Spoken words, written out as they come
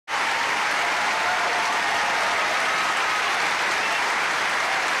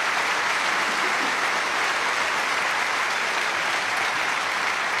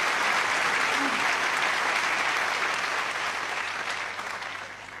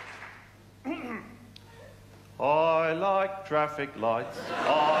like traffic lights.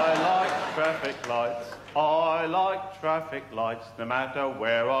 I like traffic lights. I like traffic lights, no matter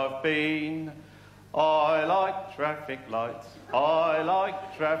where I've been. I like traffic lights. I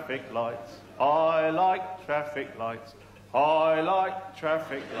like traffic lights. I like traffic lights. I like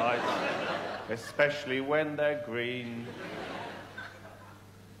traffic lights, especially when they're green.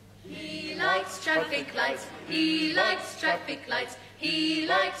 He likes traffic lights. He likes traffic lights. He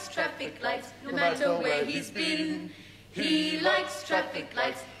likes traffic lights, no matter where he's been. He likes traffic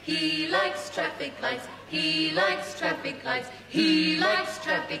lights. He likes traffic lights. He likes traffic lights. He likes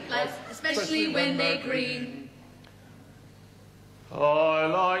traffic lights, especially when they're green. I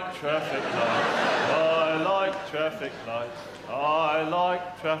like traffic lights. I like traffic lights. I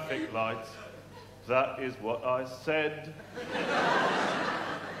like traffic lights. That is what I said.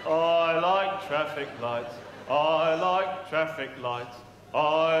 I like traffic lights. I like traffic lights.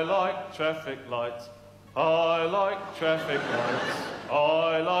 I like traffic lights. I like traffic lights.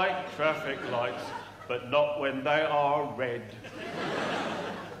 I like traffic lights, but not when they are red.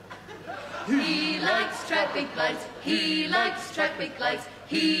 He likes traffic lights. He likes traffic lights.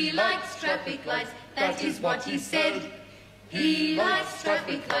 He likes traffic lights. That is what he said. He likes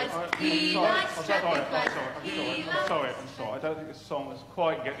traffic lights. He likes traffic lights. I'm sorry. I don't think this song is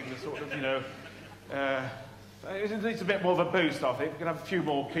quite getting the sort of, it needs a bit more of a boost, I think. We can have a few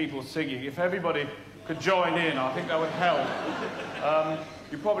more people singing. If everybody could join in, I think that would help.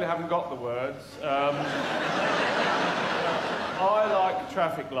 You probably haven't got the words. I like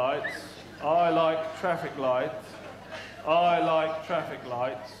traffic lights. I like traffic lights. I like traffic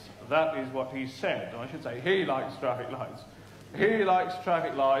lights. That is what he said. I should say he likes traffic lights. He likes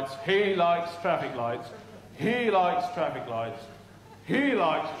traffic lights. He likes traffic lights. He likes traffic lights. He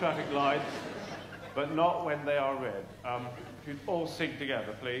likes traffic lights, but not when they are red. If you'd all sing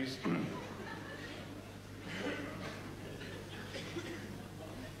together, please.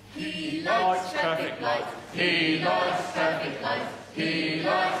 He likes traffic lights. He likes traffic lights. He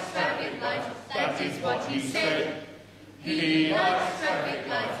likes traffic lights. That is what he said. He likes traffic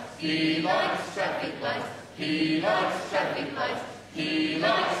lights. He likes traffic lights. He likes traffic lights. He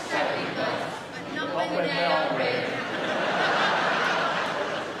likes traffic lights, but not when they are red.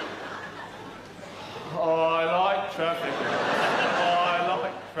 I like traffic lights. I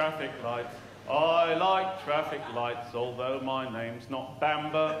like traffic lights. I like traffic lights, although my name's not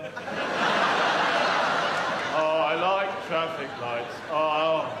Bamber. I like traffic lights.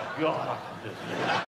 Oh, God.